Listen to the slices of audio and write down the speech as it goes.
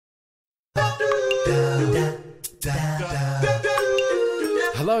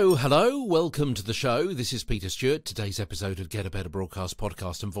Hello, hello, welcome to the show. This is Peter Stewart, today's episode of Get a Better Broadcast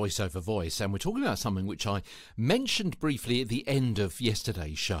Podcast and Voice Over Voice, and we're talking about something which I mentioned briefly at the end of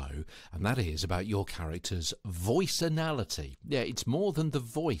yesterday's show, and that is about your character's voicernality. Yeah, it's more than the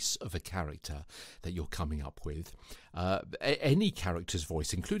voice of a character that you're coming up with. Any character's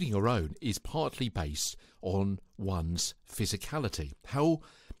voice, including your own, is partly based on one's physicality. How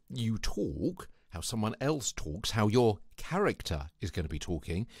you talk, how someone else talks, how your character is going to be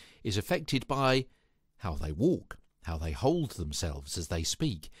talking, is affected by how they walk, how they hold themselves as they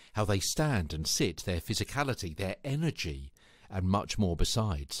speak, how they stand and sit, their physicality, their energy, and much more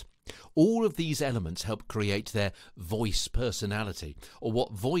besides. All of these elements help create their voice personality, or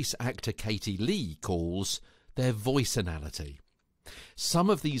what voice actor Katie Leigh calls their voicernality. Some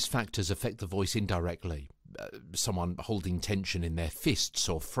of these factors affect the voice indirectly. Someone holding tension in their fists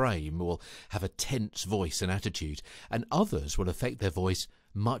or frame will have a tense voice and attitude, and others will affect their voice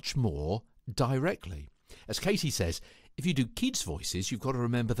much more directly. As Katie says, if you do kids' voices, you've got to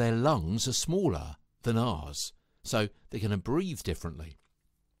remember their lungs are smaller than ours, so they're going to breathe differently.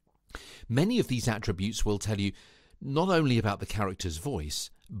 Many of these attributes will tell you not only about the character's voice,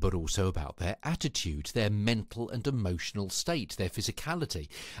 but also about their attitude, their mental and emotional state, their physicality.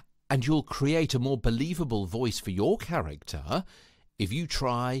 And you'll create a more believable voice for your character if you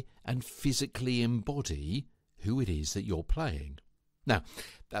try and physically embody who it is that you're playing. Now,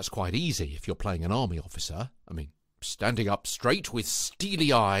 that's quite easy if you're playing an army officer. I mean, standing up straight with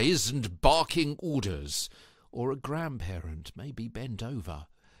steely eyes and barking orders. Or a grandparent, maybe bent over.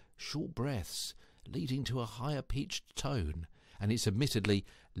 Short breaths, leading to a higher-pitched tone. And it's admittedly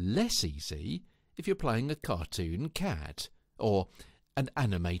less easy if you're playing a cartoon cat. Or an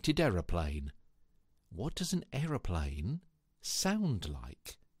animated aeroplane. What does an aeroplane sound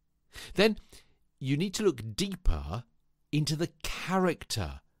like? Then you need to look deeper into the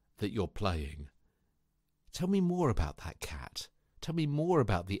character that you're playing. Tell me more about that cat. Tell me more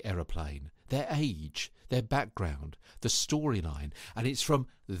about the aeroplane, their age, their background, the storyline. And it's from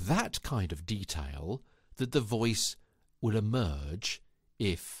that kind of detail that the voice will emerge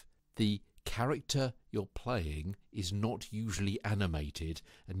if the character you're playing is not usually animated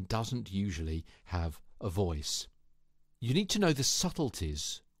and doesn't usually have a voice. You need to know the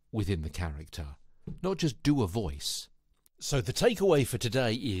subtleties within the character, not just do a voice. So the takeaway for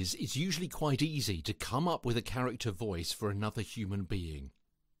today is it's usually quite easy to come up with a character voice for another human being,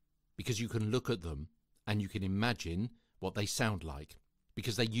 because you can look at them and you can imagine what they sound like,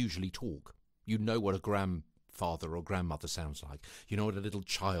 because they usually talk. You know what a grandfather or grandmother sounds like. You know what a little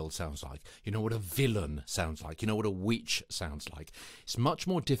child sounds like. You know what a villain sounds like. You know what a witch sounds like. It's much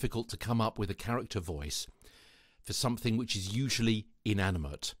more difficult to come up with a character voice for something which is usually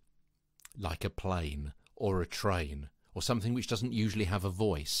inanimate, like a plane or a train, or something which doesn't usually have a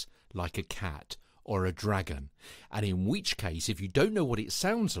voice, like a cat or a dragon. And in which case, if you don't know what it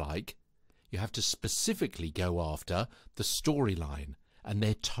sounds like, you have to specifically go after the storyline and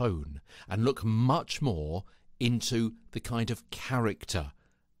their tone, and look much more into the kind of character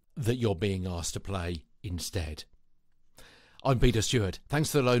that you're being asked to play instead. I'm Peter Stewart.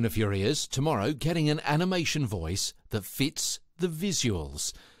 Thanks for the loan of your ears. Tomorrow, getting an animation voice that fits the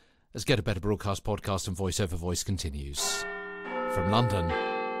visuals. As Get a Better Broadcast Podcast and Voice Over Voice continues. From London,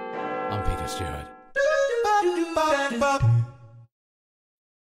 I'm Peter Stewart.